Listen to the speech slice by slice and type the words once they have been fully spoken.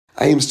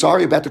I am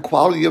sorry about the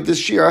quality of this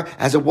shir,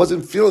 as I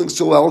wasn't feeling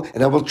so well,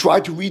 and I will try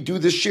to redo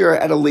this shir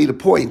at a later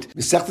point.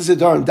 Masechtas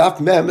Adar, Daf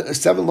Mem,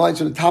 7 lines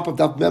from the top of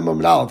Daf Mem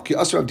Amud Aleph. Ki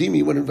Asar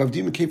Avdimi, when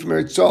Avdimi came from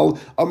Eretz Yisrael,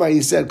 Amar,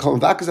 he said,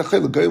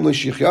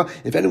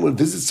 if anyone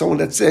visits someone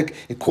that's sick,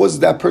 it causes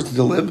that person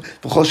to live.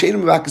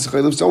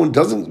 If someone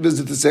doesn't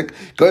visit the sick,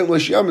 it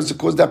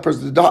causes that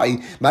person to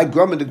die. My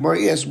grandma, the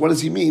Gemara asks, what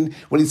does he mean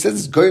when he says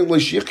it's goyim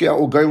l'shichya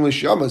or goyim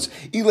l'shiamas?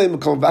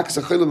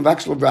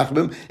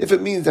 If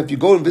it means that if you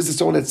go and visit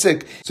someone that's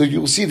sick, so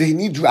you'll see that he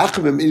needs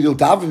rachamim and you'll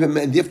daven him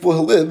and therefore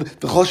he'll live.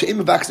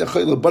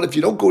 But if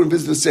you don't go and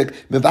visit the sick,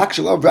 then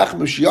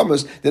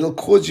it'll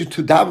cause you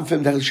to daven for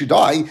him that he should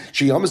die.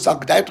 Do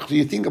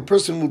you think a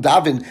person will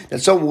daven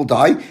that someone will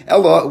die?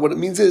 Ella, what it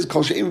means is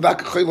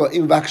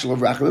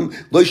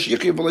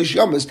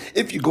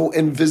if you go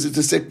and visit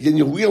the sick, then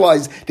you'll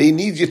realize that he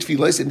needs your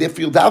tefillos and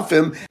therefore you'll daven for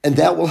him, and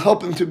that will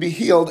help him to be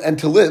healed and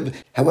to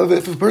live. However,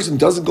 if a person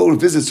doesn't go to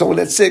visit someone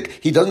that's sick,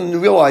 he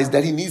doesn't realize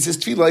that he needs his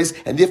tefillos,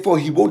 and therefore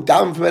he won't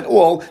daven for him at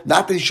all,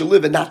 not that he should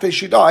live and not that he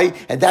should die,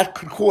 and that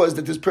could cause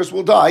that this person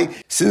will die,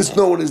 since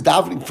no one is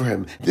davening for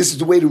him. This is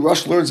the way the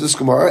Rosh learns this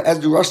Gemara, as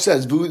the Rosh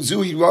says, if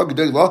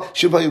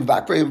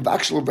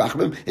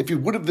he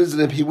would have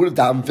visited him, he would have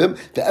davened for him,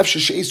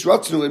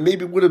 and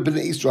maybe it would have been an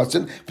Eis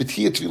Ratzon,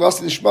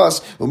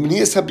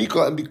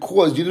 and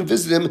because you didn't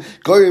visit him,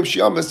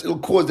 it'll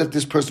cause that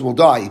this person will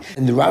die.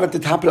 And the Ran at the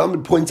top of the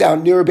Amud points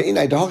out,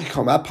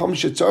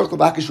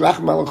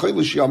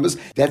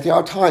 that there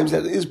are times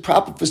that it is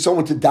proper for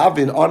someone to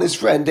daven on his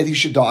friend that he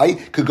should die.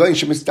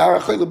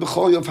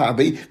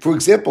 For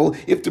example,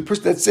 if the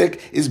person that's sick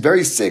is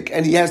very sick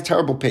and he has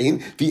terrible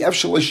pain, and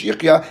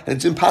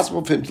it's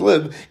impossible for him to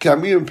live,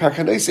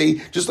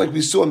 just like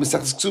we saw in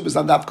Masechtas Ksubas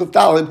on Daf Kuf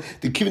Daled,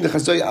 the Kivin the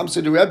Chazaya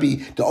Amsar the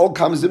Rebbe, the old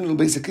Kama Zimn will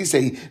basically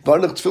say,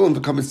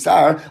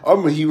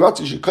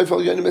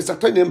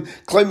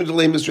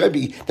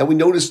 that we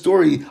know the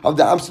story of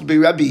the Amsar Bey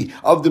Rebbe,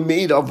 of the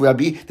maid of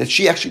Rebbe, that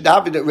she actually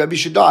davened that Rebbe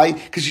should die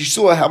because she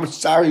saw how much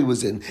tsar he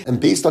was in. And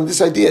based on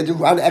this idea, the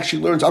Ran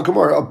actually learns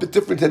Agamar a bit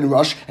different than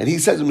Rosh, and he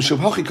says, and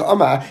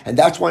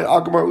that's why in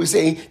Agamar we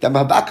say that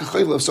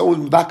if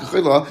someone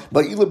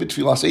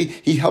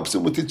he helps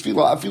him with his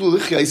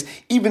tefillah,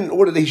 even in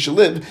order that he should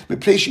live,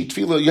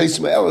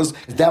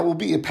 that will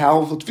be a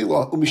powerful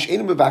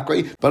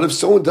tefillah. But if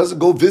someone doesn't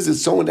go visit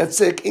someone that's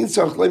sick,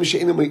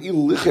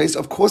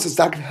 of course it's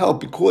not going to help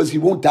because he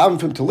won't daven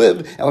for him to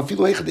live.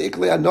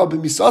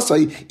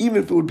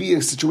 Even if it would be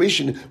a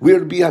situation where it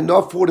would be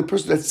enough for the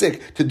person that's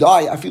sick to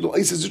die,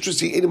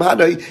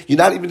 you're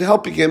not even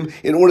helping him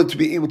in order to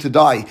be able to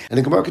die. And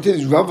the Gemara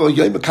continues,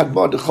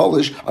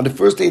 on the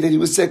first day that he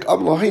was sick,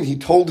 he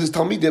told his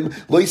Talmidim,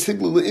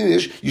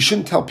 you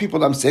shouldn't tell people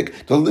that I'm sick,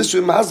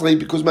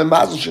 because my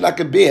mazel should not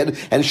get bad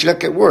and it should not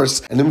get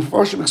worse. And the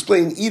Mepharshim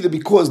explain either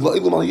because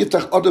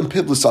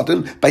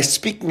by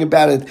speaking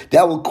about it,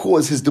 that will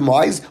cause his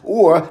demise,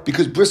 or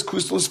because bris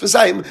kuslos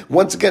v'zayim,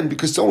 once again,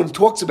 because someone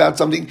talks about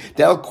something,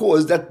 that will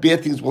cause that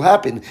bad things will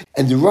happen.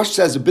 And the Rosh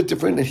says a bit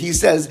different, and he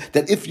says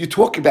that if you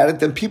talk about it,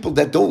 then people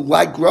that don't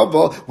like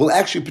Rava will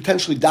actually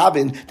potentially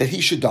daven that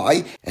he should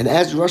die. And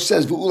as the Rosh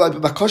says, by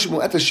the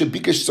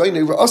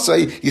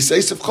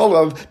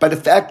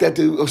fact that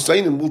the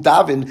Osainim will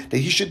daven that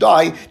he should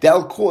die, that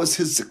will cause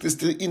his sickness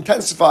to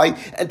intensify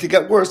and to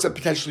get worse, and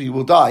potentially he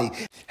will die.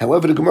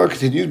 However, the Gemara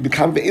continued,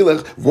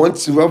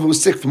 once the Rav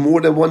was sick for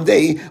more than one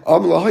day,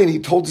 he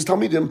told his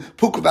Talmidim,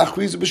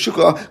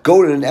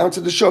 go and announce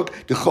to the shuk,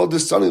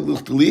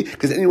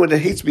 because anyone that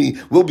hates me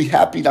will be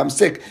happy that I'm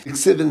sick. It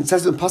says in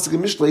Pasuk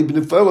Mishlei,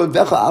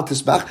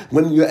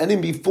 when your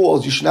enemy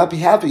falls, you should not be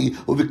happy. And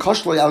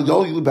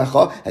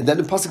then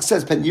the Pasuk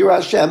says,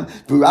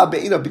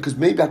 because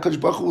maybe HaKadosh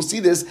Baruch Hu will see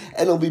this,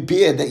 and it'll be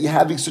bad that you're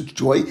having such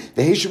joy,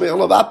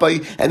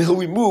 and he'll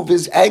remove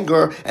his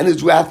anger and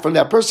his wrath from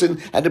that person,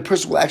 and the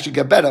person will actually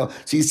get better.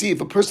 So you see,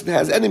 if a person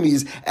has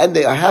enemies and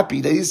they are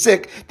happy that he's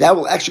sick, that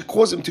will actually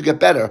cause him to get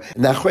better.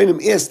 And the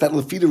Achronim is that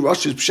Lefida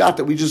Rosh's pshat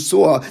that we just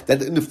saw,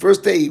 that in the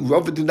first day,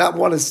 Rava did not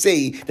want to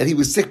say that he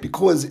was sick,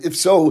 because if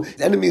so,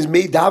 the enemies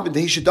may daven that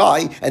he should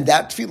die, and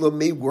that tefillah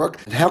may work.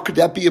 And how could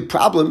that be a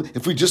problem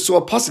if we just saw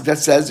a pasuk that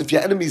says, if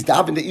your enemies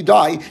daven that you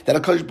die, that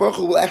HaKadosh Baruch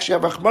Hu will actually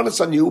have rachmanas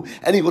on you,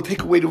 and he will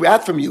take away the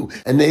wrath from you.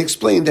 And they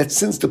explain that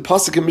since the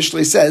pasuk in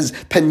Mishlei says,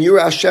 Pen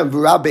Yira Hashem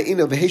v'ra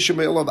be'ina v'heshem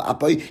me'olav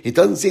apai, it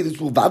doesn't say this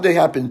will vade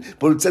happen,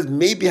 but it says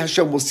maybe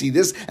Hashem will see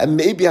this, and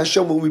maybe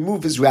Hashem will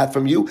remove his wrath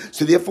from you.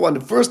 So therefore, on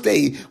the first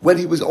day, when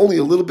he was only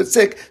a little bit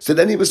sick, so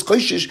then he was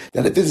choishish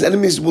that if his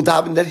enemies will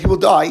daven that he will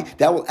die,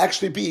 that will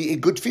actually be a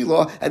good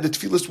tefillah, and the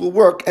tefillahs will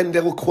work, and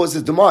that will cause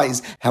his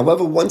demise.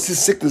 However, once his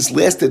sickness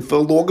lasted for a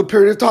longer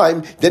period of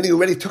time, then he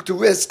already took the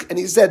risk, and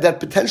he said that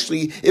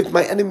potentially, if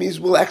my enemies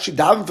will actually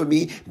daven for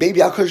me, maybe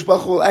HaKadosh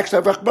Baruch Hu will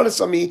actually have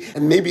rachmanas on me,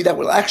 and maybe that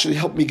will actually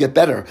help me get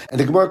better. And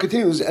the Gemara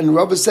continues, and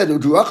Rava said,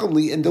 and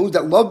those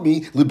that love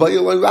me,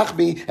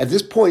 at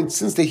this point,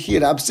 since they hear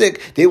that I'm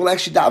sick, they will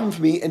actually daven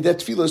for me, and their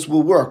tefillahs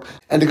will work.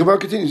 And the Gemara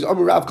continues, if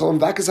anyone's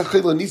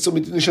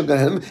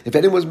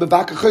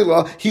mevaka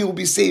chayla, he will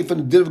be saved from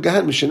the din of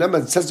Gehenna.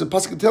 It says the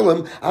pasuk in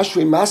Chaylim,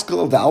 Ashrei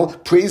Maskil Dal,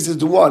 praises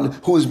the one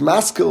who is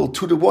maskil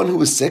to the one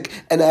who is sick,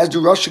 and as the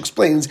Rosh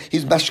explains,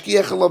 he's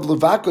mashkiach alav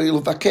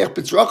levakech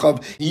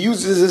b'tzrachav. He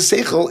uses his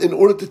seichel in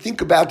order to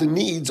think about the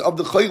needs of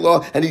the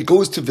chayla, and he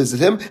goes to visit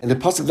him. And the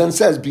pasuk then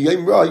says,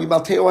 "B'yom ra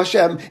yimalteo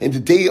Hashem." In the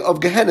day of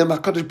Gehenna,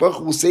 Hakadosh Baruch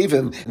Hu will save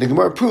him. And the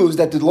Gemara proves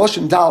that the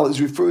lashon dal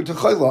is referring to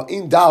chayla,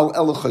 in dal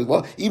el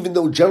chayla. Even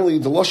though generally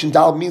the lashon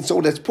dal means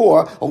someone that's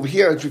poor, over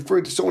here it's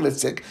referring to someone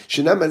that's sick.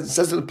 Shenem, as it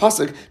says in the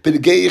pasuk,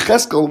 b'negei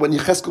Yecheskel, when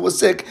Yecheskel was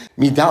sick,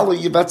 midalo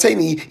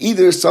yivatzeni,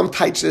 either some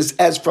tightness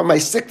as from my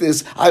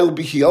sickness I will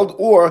be healed,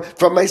 or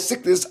from my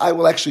sickness I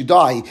will actually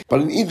die.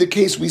 But in either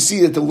case, we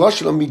see that the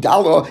lashon of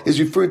midala is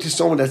referring to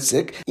someone that's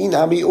sick.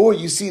 Inami, or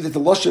you see that the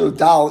lashon of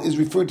dal is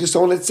referring to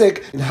someone that's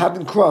sick. In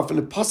Haben Kraf, in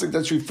the pasuk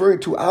that's referring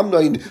to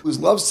Amnon, who's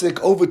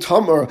lovesick over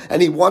Tamar,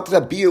 and he wanted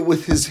a beer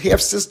with his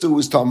half sister who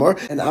was Tamar.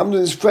 And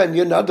Amnon's friend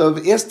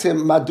Yonadav asked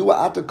him,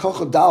 "Madua ata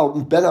kocha dal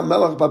ben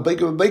hamelach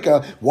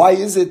b'beika." Why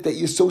is it that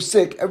you're so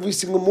sick every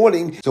single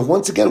morning? So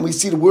once again, we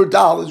see the word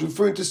dal is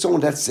referring to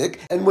someone that's sick.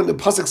 And when the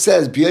pasuk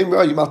says "B'yom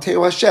ra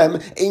yimalteo Hashem,"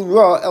 ein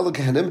ra el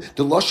Gehenim,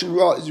 the lashon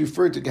ra is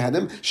referring to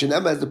Gehenim.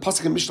 Shenem, as the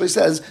pasuk in Mishlei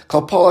says,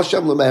 "Kol pal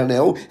Hashem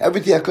l'me'aneu."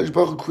 Everything HaKadosh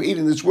Baruch Hu created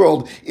in this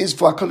world is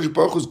for HaKadosh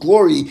Baruch Hu's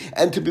glory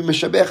and to be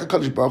meshabech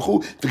HaKadosh Baruch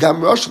Hu.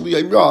 V'gam Rosh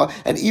l'yom ra,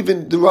 and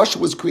even the Rasha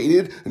was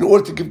created in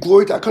order to give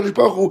glory to HaKadosh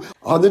Baruch Hu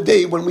on the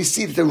day when we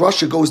see that the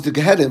Rasha goes to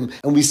Gehenim,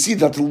 and we see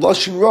that the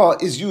lashon ra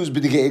is used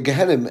b'negei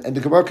Gehenim. And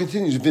the Gemara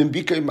continues, "V'im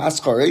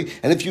maschare,"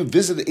 and if you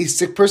visit a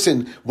sick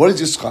person, what is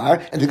your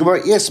schar? And the Gemara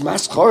asks,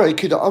 "Maschare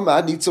kida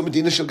amad nitzo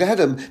medina shel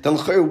Gehenim."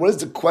 What is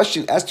the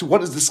question as to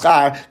what is the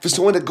schar for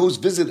someone that goes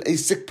visit a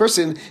sick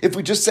person? If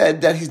we just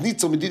said that he's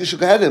nitzo medina shel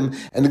Gehenim,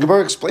 and the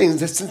Gemara explains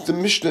that since the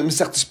Mishnah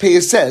Masechtas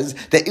Peah says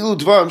that ilu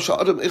dvarim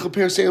sha'adam ichel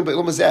perseim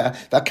be'ilam hazeh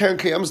v'akeren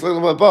kayam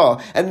zleilam haba,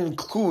 and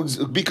includes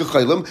bika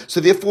chaylim, so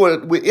therefore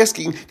we're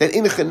asking that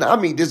in a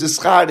chanami there's a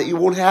schar that you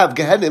won't have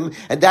Gehenim,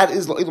 and that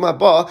is la'ilam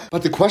haba.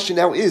 But the question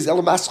now is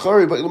elam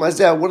maschari be'ilam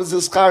hazeh. What is the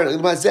schar in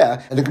ilam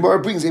hazeh? And the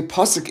Gemara brings a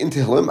pasuk into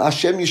Tehillim,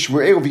 Hashem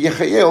yishmereu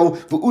v'yechayeu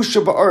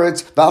v'usha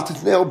ba'aretz v'al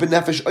titneu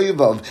b'nefesh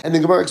oyevav. And the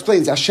Gemara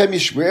explains, Hashem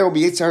yishmereu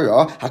v'yetzer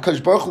hara,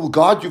 HaKadosh Baruch Hu will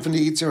guard you from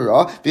the yetzer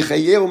hara,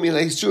 v'chayeu min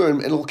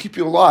ha'yisurim, and it will keep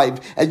you alive,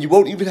 and you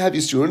won't even have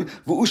yisurim.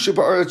 V'usha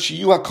ba'aretz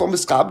shiyu hakom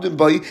miskabdim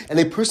bay, and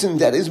a person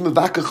that is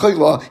mevaka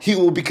chayla, he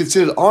will be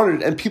considered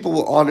honored, and people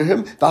will honor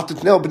him. V'al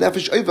titneu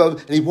b'nefesh oyevav,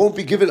 and he won't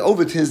be given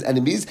over to his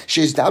enemies.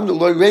 She'ezdam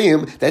lo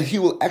reim, that he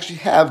will actually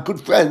have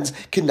good friends.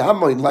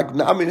 Kinamoin, like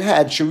Naaman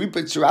had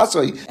Sharipa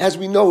Tzirasoi, as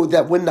we know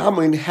that when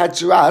Naaman had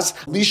Tziras,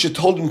 Elisha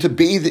told him to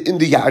bathe in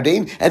the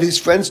Yarden, and his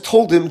friends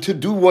told him to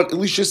do what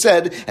Elisha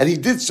said, and he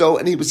did so,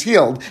 and he was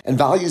healed.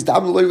 And and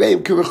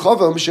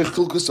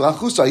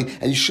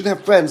you should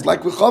have friends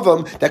like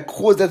Rechavam that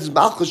caused that his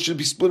malchus should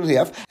be split in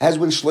half, as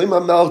when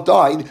Shlomo Melech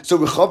died, so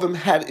Rechavam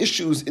had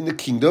issues in the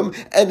kingdom,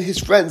 and his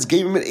friends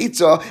gave him an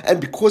Eitzah, and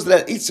because of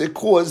that Eitzah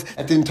caused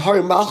that the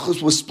entire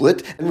malchus was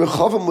split, and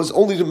Rechavam was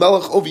only the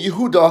Melech over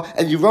Yehuda,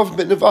 and Yerav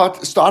ben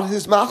Nevat started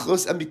his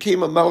malchus and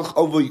became a Melech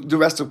over the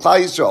rest of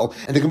Klal Yisrael.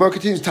 And the Gemara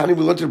continues, Tani,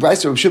 we learned to the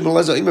Brayso, Rav Shimon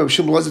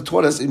Lezer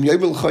taught us, in Yom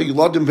Lecha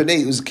Yuladim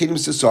B'nei, it was a kingdom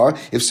Sisar,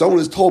 if someone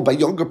is told by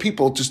younger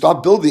people to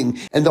start building,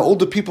 and the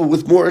older people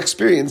with more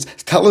experience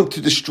tell him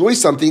to destroy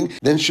something,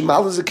 then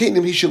Shemal is a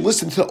kingdom, he should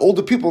listen to the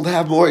older people that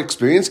have more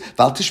experience,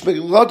 Val Tishmei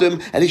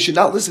Yuladim, and he should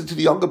not listen to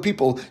the younger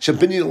people,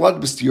 Shabini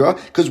Yuladim B'stira,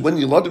 because when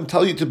Yuladim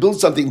tell you to build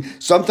something,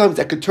 sometimes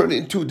that could turn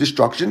into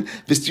destruction.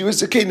 V'stira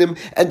is a kingdom,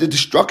 and the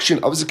destruction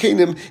of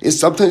Zakanim is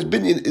sometimes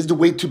binyan is the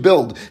way to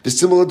build. The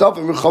similar dove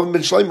of Rechavam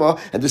ben Shlomo,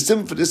 and the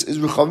sim for this is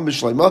Rechavam ben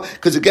Shlomo,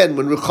 because again,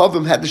 when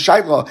Rechavam had the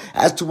shaila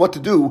as to what to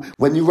do,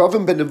 when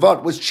Yeravam ben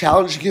Nevat was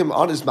challenging him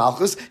on his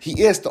malchus,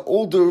 he asked the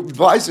older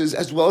advisors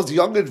as well as the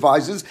younger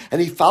advisors,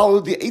 and he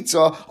followed the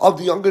eitzah of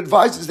the younger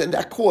advisors, and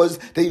that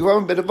caused that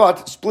Yeravam ben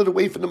Nevat split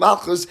away from the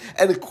malchus,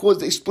 and it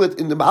caused a split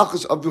in the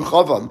malchus of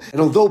Rechavam.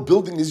 And although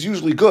building is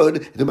usually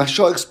good, the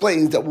Mashal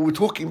explains that what we're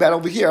talking about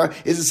over here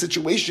is a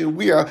situation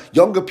where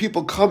younger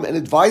people come and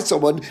advise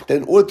someone that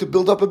in order to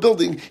build up a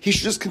building, he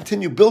should just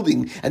continue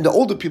building. And the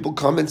older people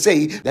come and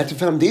say that the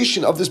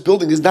foundation of this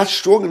building is not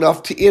strong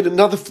enough to add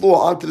another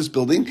floor onto this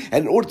building.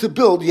 And in order to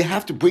build, you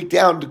have to break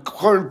down the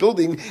current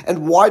building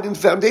and widen the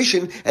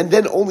foundation, and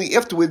then only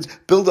afterwards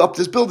build up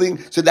this building.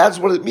 So that's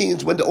what it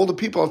means when the older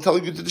people are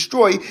telling you to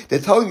destroy. They're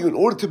telling you in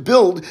order to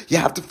build, you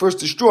have to first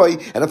destroy.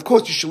 And of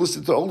course, you should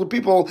listen to the older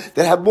people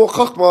that have more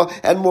chachma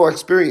and more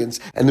experience.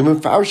 And the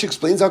Mefarish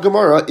explains our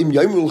Gemara, Im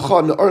Yomul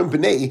Chon Arim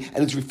B'nei,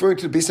 and it's referring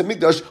to the Beis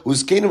Hamikdash,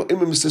 whose Kenim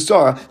Imam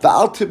Sisar,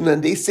 Va'al Tibna,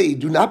 and they say,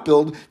 do not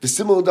build,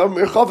 V'simul Dam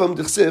Merchavam,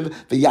 D'chsiv,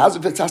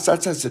 V'yazav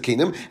V'tzasat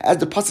Kenim, as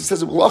the Pasuk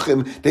says in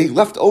Melachim, they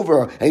left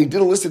over, and he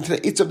didn't listen to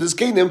the Eitzah of this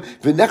Kenim,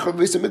 V'nechar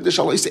Beis Hamikdash,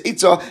 Al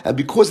Eitzah, and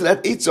because of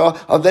that Eitzah,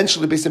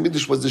 eventually Beis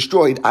Hamikdash was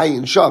destroyed,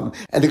 Ayin Sham.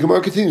 And the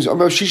Gemara continues,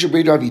 Amar Shisha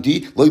Brei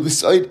Ravidi, Loi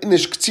B'Sayid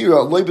Inish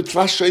K'tzira, Loi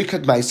B'Tlash Shoy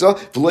Kadmaisa,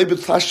 V'loi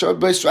B'Tlash Shoy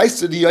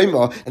B'Sraisa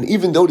D'Yayma, and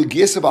even though the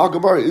Ges of our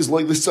Gemara is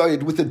Loi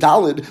B'Sayid with a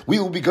Dalid, we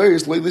will be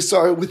Gairs Loi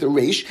B'Sayid with a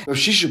Reish. Rav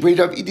Shisha Brei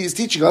Ravidi is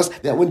teaching us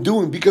that when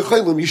doing Bika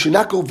Chaylim, you should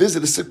not go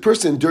visit a sick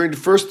person during the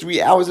first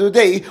 3 hours of the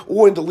day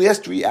or in the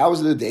last 3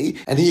 hours of the day.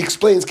 And he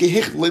explains,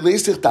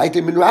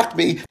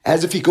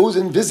 as if he goes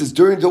and visits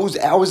during those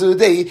hours of the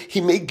day,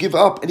 he may give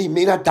up and he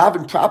may not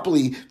daven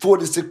properly for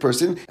the sick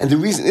person. And the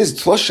reason is,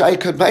 the first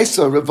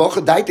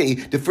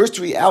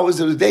 3 hours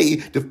of the day,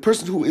 the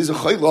person who is a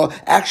chayla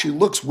actually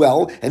looks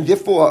well, and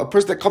therefore a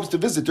person that comes to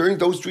visit during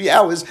those 3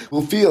 hours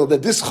will feel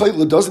that this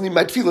chayla doesn't need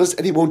my tefillas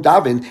and he won't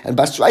daven. And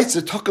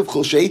basraitza takav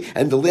chulshay,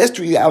 and the last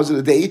 3 hours of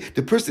the day,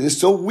 the person is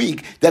so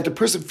weak that the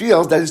person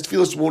feels that his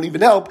tefillas won't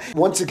even help.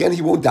 Once again,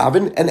 he won't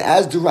daven. And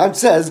as Duran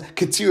says,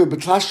 Ketzira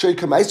b'tlashay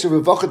kamaisa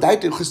revacha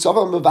daite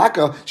chesava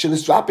mavaka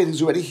shenisrapet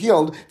is already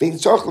healed. Vein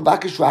tzarich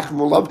levakash rachim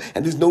olav,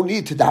 and there's no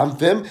need to daven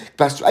for him.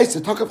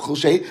 Basraitza takav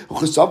chulshay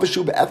uchesava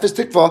shu be'efes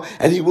tikva,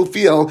 and he will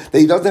feel that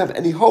he doesn't have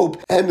any hope,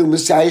 and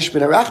u'mesayish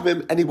ben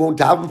arachmim, and he won't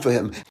daven for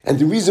him. And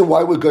the reason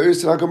why we're going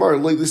to our Gemara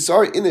like the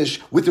Sar Inish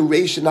with the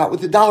Reish and not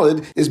with the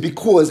Dalid is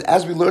because,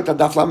 as we learned on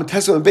Daf Lamed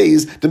Tesla and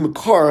Beis, the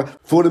Makar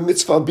for the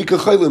mitzvah of Bika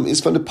Chaylim is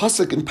from the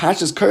pasuk in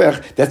Pashas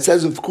Korach that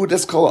says of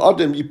Kudas Kol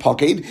Adam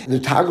Yipaked, and the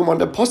Targum on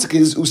the pasuk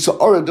is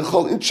Usa'ara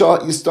Dechol Incha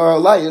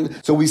Yistar Alayin.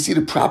 So we see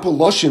the proper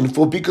lashon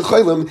for Bika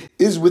Chaylim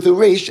is with the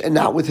Reish and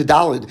not with the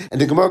Dalid. And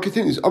the Gemara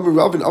continues, Amar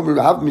Rav and Amar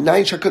Rav,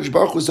 Minayin Shakadosh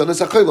Baruch Hu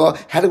Zonas HaChayla.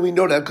 How do we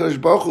know that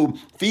Kadosh Baruch Hu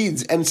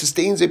feeds and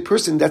sustains a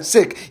person that's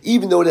sick,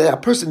 even though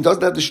that person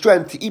doesn't have the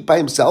strength to eat by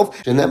himself?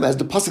 And then, as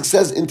the pasuk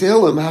says in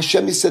Tehillim,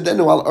 Hashem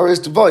Yisadenu al Ares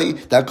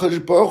Devai, that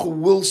Kadosh Baruch Hu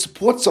will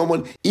support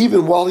someone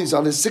even while he's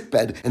on his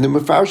sickbed. And the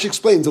Mefarish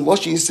explains the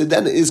Lashon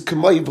Yisadenu is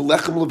Kamay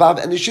v'lechem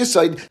levav and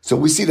Ishisaid. So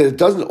we see that it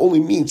doesn't only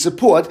mean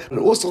support, but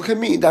it also can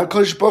mean that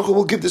Kadosh Baruch Hu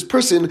will give this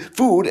person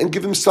food and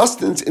give him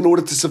sustenance in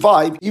order to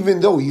survive,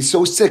 even though he's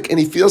so sick and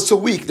he feels so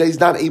weak that he's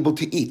not able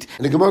to eat.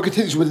 And the Gemara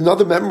continues with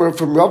another member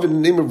from Rav in the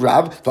name of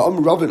Rav. How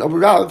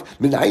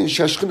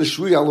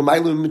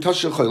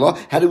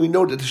do we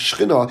know that the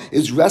Shechina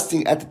is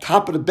resting at the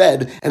top of the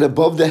bed and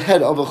above the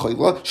head of a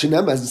chayla?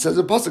 Shinem, as it says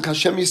in Pasuk,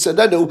 Hashem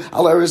Yisadenu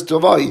al Eretz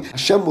Tovai.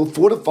 Hashem will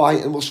fortify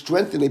and will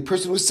strengthen a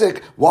person who's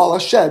sick while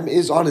Hashem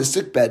is on his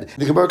sick bed.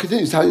 The Gemara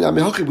continues. We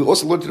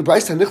also learned to the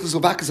Brayta,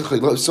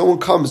 if someone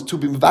comes to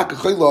be mevaka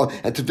chayla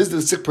and to visit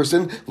a sick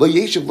person, lo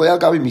yeshiv lo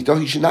yagabi mito,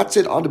 he should not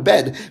sit on the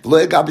bed,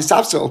 lo yagabi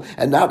safsel,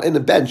 and not in a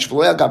bench,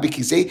 lo yagabi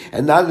kisei,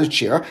 and not in a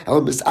chair,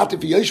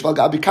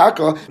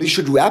 he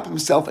should wrap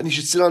himself and he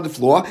should sit on the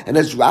floor. And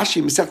as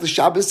Rashi Masechta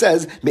Shabbos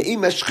says,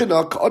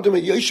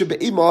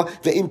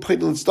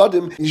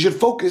 you should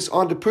focus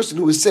on the person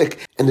who is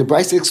sick. And the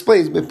Brayta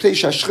explains,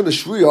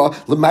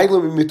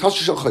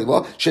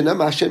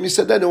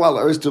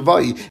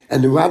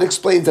 and the Ran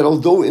explains that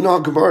although in our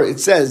Gemara it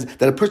says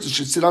that a person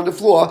should sit on the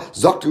floor,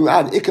 that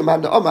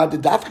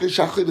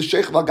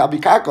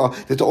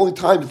the only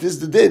time that this is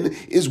the din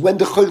is when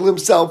the chayla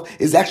himself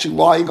is actually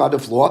lying on the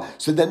floor.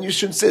 So then you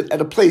shouldn't sit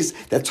at a place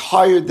that's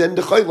higher than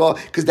the chayla,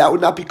 because that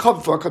would not be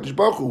covered for HaKadosh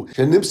Baruch Hu.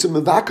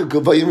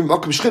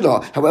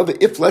 However,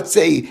 if let's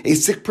say a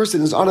sick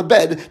person is on a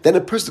bed, then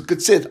a person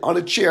could sit on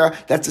a chair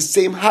that's the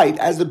same height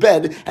as the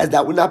bed, as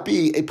that would not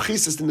be a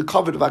priestess in the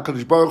covenant of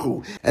HaKadosh Baruch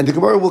Hu. And the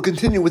Gemara will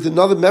continue with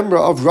another member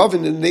of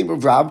Ravin in the name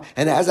of Rav.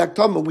 And as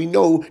Aktama, we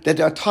know that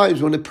there are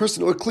times when a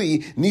person or a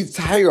kli needs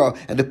tahira,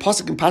 and the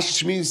pasuk in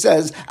Pashas Shemini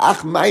says,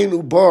 Ach mayin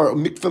ubar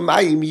mikveh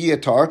mayim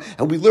yiyatar,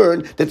 and we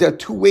learn that there are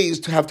two ways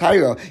to have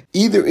tahira,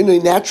 either in a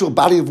natural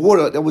body of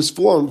water that was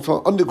formed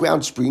from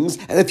underground springs,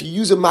 and if you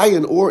use a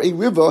mayan or a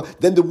river,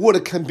 then the water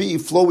can be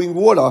flowing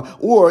water,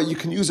 or you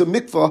can use a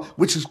mikveh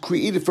which is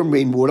created from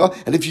rainwater,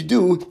 and if you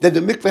do, then the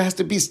mikveh has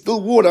to be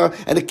still water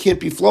and it can't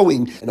be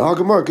flowing. And our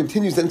Gemara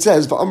continues and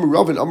says, V'amar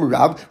Ravin Amar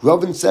Rav,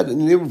 Ravin said in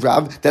the name of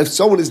Rav that if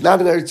someone is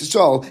not in Eretz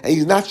Yisrael and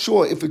he's not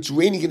sure if it's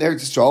raining in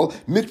Eretz Yisrael,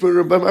 mikveh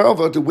Rabbi,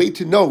 the way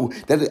to know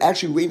that it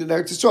actually rained in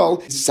Eretz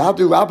Yisrael is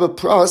Sadu Rabba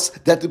Pras,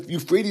 that the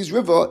Euphrates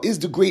River is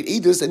the great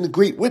Edus and the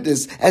great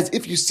witness, as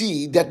if you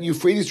see that the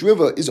Euphrates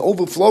River is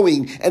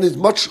overflowing and is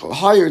much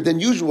higher than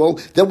usual,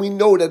 then we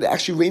know that it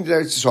actually rained in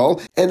Eretz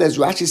Yisrael. And as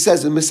Rashi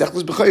says in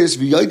Mesechus B'chayos,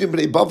 V'yodim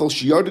b'nei Bavel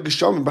sheyardu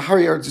geshamim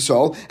b'hari Eretz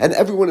Yisrael, and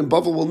everyone in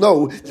Bavel will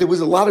know there was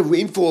a lot of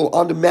rainfall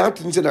on the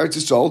mountains in Eretz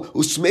Yisrael,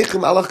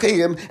 usmechim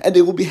alacheim, and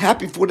they will be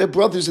happy for their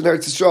brothers in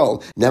Eretz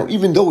Yisrael. Now,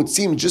 even though it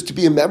seems just to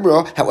be a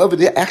memra, however,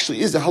 there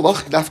actually is a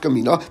halachic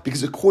nafkamina,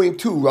 because according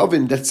to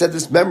Ravin that said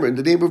this memra in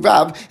the name of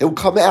Rav, it will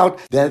come out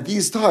that at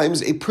these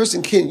times a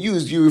person can't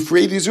use the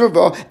Euphrates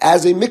River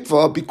as a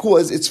mikvah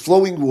because it's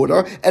flowing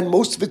water, and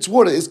most of its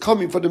water is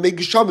coming from the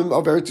Megishamim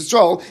of Eretz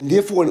Yisrael. And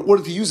therefore, in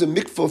order to use a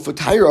mikvah for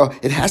Taira,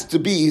 it has to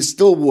be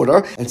still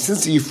water. And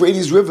since the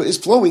Euphrates River is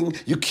flowing,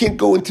 you can't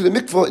go into the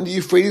mikvah in the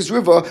Euphrates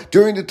River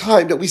during the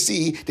time that we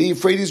see the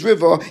Euphrates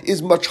River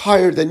is much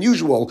higher than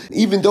usual.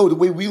 Even though the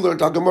way we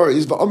learned our Gemara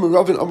is V'amar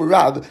Rav and Amar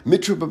Rav,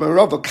 Mitra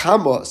b'Marava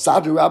Kama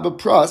Sada Rabba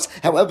Pras.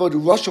 However, the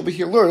Rosh over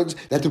here learns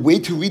that the way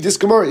to read this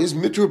Gemara is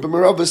Mitra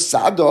b'Marava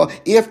Sada.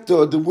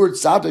 After the word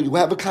Sada, you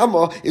have a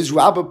Kama, is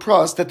Rabba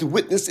Pras, that the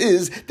witness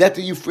is that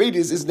the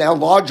Euphrates is now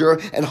larger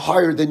and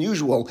higher than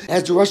usual.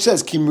 As the Rosh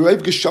says, Kim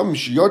Reiv Gesham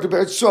Shiyard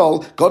B'Eretz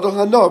Yisrael Gadol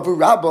Hana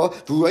V'Rabba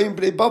V'Roim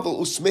B'nei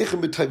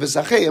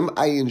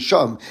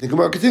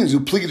Gemara continues,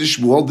 Upligi to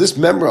Shmuel, this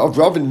member of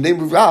Rav in the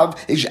name of Rav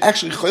is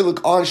actually chaylik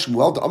on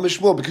Shmuel, the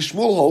Shmuel, because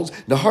Shmuel holds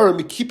Nahara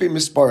Mekipe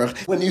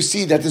Misparach. When you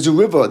see that there's a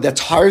river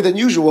that's higher than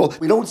usual,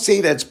 we don't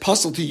say that it's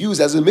possible to use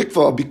as a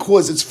mikvah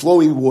because it's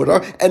flowing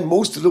water, and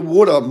most of the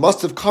water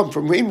must have come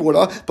from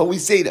rainwater, but we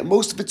say that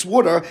most of its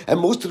water, and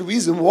most of the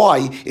reason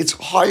why it's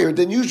higher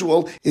than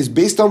usual, is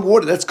based on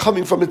water that's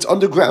coming from its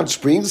underground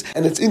springs,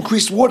 and its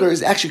increased water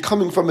is actually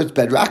coming from its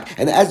bedrock.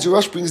 And as the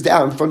Rush brings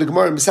down from the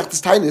Gemara in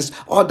Masechtas Tainis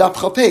on Daf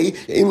Chafei,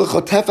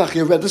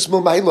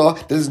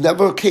 that is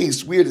never a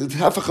case where the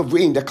tefach of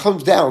rain that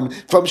comes down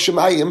from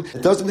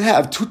Shemayim doesn't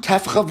have two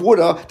tefach of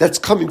water that's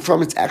coming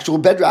from its actual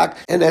bedrock.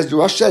 And as the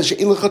Rush says, and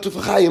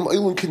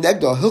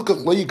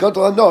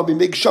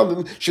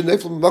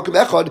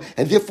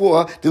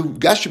therefore the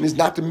Gashim is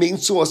not the main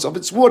source of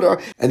its water.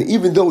 And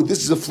even though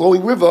this is a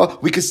flowing river,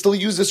 we can still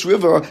use this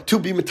river to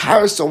be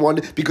matar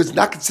someone, because it's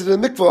not considered a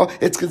mikvah,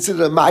 it's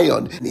considered a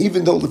mayon. And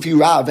even though if you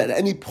Rav, at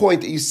any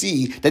point that you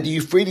see that the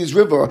Euphrates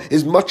River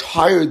is much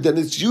higher than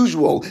its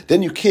usual,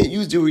 then you can't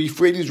use the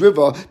Euphrates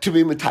River to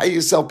be matar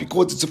yourself,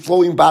 because it's a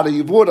flowing body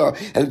of water,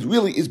 and it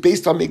really is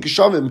based on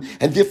Mekashamim,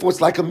 and therefore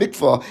it's like a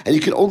mikvah, and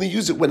you can only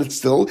use it when it's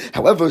still.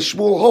 However,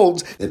 Shmuel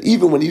holds that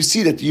even when you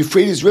see that the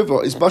Euphrates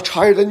River is much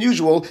higher than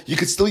usual, you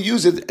can still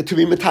use it to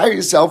be matar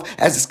yourself,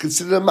 as it's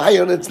considered a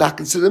mayon, and it's not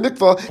considered a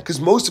mikvah, because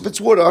most of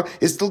its water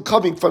is still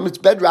coming from its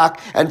bedrock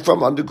and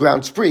from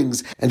underground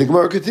springs. And the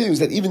Gemara continues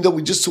that even though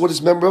we just saw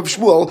this member of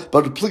Shmuel,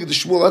 but applying the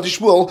Shmuel under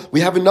Shmuel, we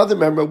have another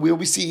member where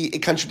we see a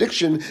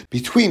contradiction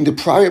between the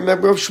prior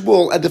member of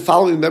Shmuel and the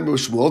following member of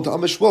Shmuel, the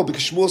Amar Shmuel,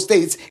 because Shmuel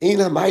states,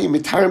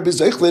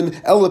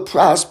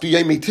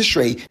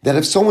 that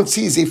if someone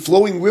sees a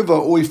flowing river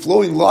or a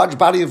flowing large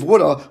body of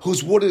water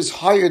whose water is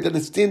higher than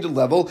its standard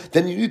level,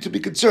 then you need to be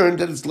concerned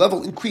that its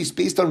level increased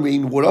based on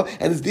rainwater,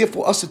 and is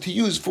therefore also to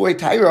use for a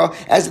taira,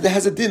 as it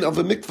has a din of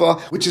a mikvah,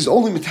 which is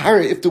only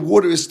matara if the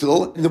water is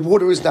still and the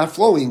water is not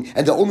flowing.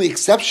 And the only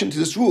exception to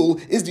this rule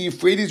is the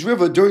Euphrates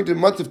River during the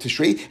month of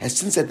Tishrei, as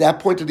since at that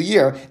point of the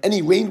year,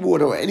 any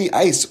rainwater or any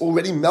ice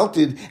already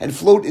melted and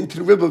flowed into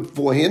the river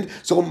beforehand,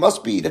 so it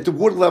must be that the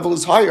water level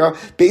is higher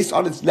based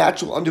on its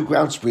natural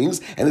underground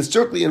springs, and it's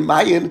certainly in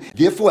Mayan.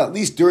 Therefore, at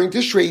least during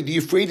Tishrei, the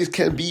Euphrates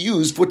can be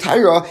used for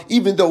taira,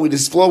 even though it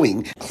is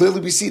flowing.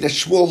 Clearly, we see that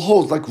Shmuel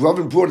holds, like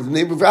Rav brought in the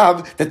name of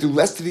Rav, that the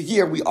rest of the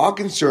year we are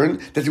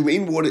concerned that the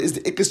rainwater is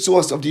the ikka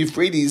source of the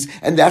Euphrates,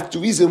 and that's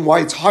the reason why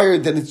it's higher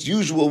than its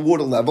usual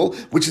water level,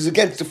 which is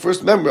against the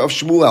first member of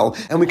Shmuel.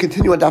 And we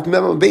continue on Daf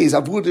Mem Beis,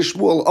 Avur de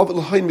Shmuel of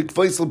Elohim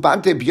Mikvaisel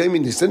Bante B'Yom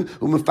Nisan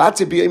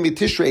Umefatze B'Yom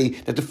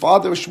Tishrei, that the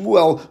father of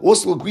Shmuel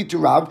also agreed to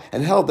Rav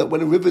and held that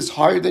when a river is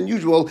higher than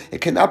usual,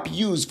 it cannot be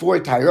used for a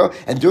taira.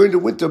 And during the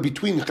winter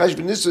between Cheshvan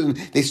and Nisan,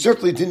 they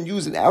certainly didn't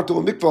use an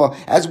outdoor mikvah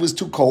as it was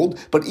too cold.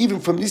 But even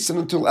from Nisan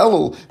until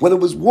Elul, when it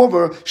was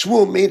warmer,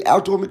 Shmuel made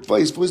outdoor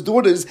mikvahs for his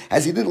daughters,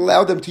 as he didn't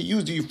allow them to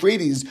use the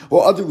Euphrates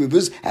or other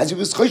rivers, as he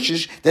was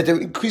choshish that their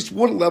increased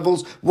water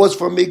levels was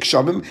for make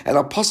shamim and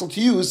are possible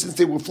to use since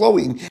they were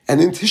flowing.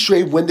 And in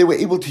Tishrei, when they were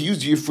able to use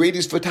the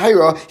Euphrates for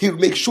taira, he would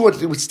make sure that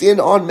they would stand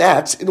on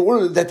mats in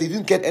order that they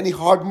didn't get any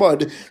hard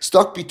mud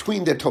stuck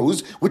between their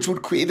toes, which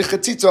would create a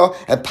chatzitza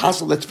and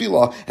passel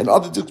tefillah. And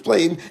others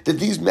explain that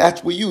these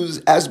mats were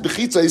used as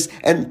bechitzas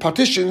and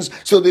partitions,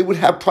 so they would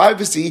have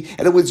privacy,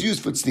 and it was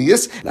used for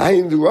tznius. And I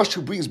am the Rosh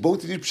who brings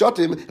both of these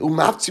pshatim,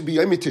 umafzi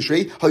b'yom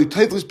Tishrei,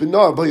 hayotayvlis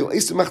benar,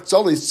 hayoesemach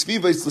tzolis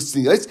tzvivais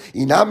l'tznius,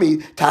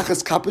 inami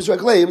tachas kapos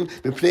ragleim,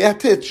 b'pnei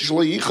hatit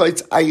shlo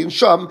yichayitz ayin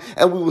sham.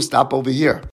 And we will stop over here.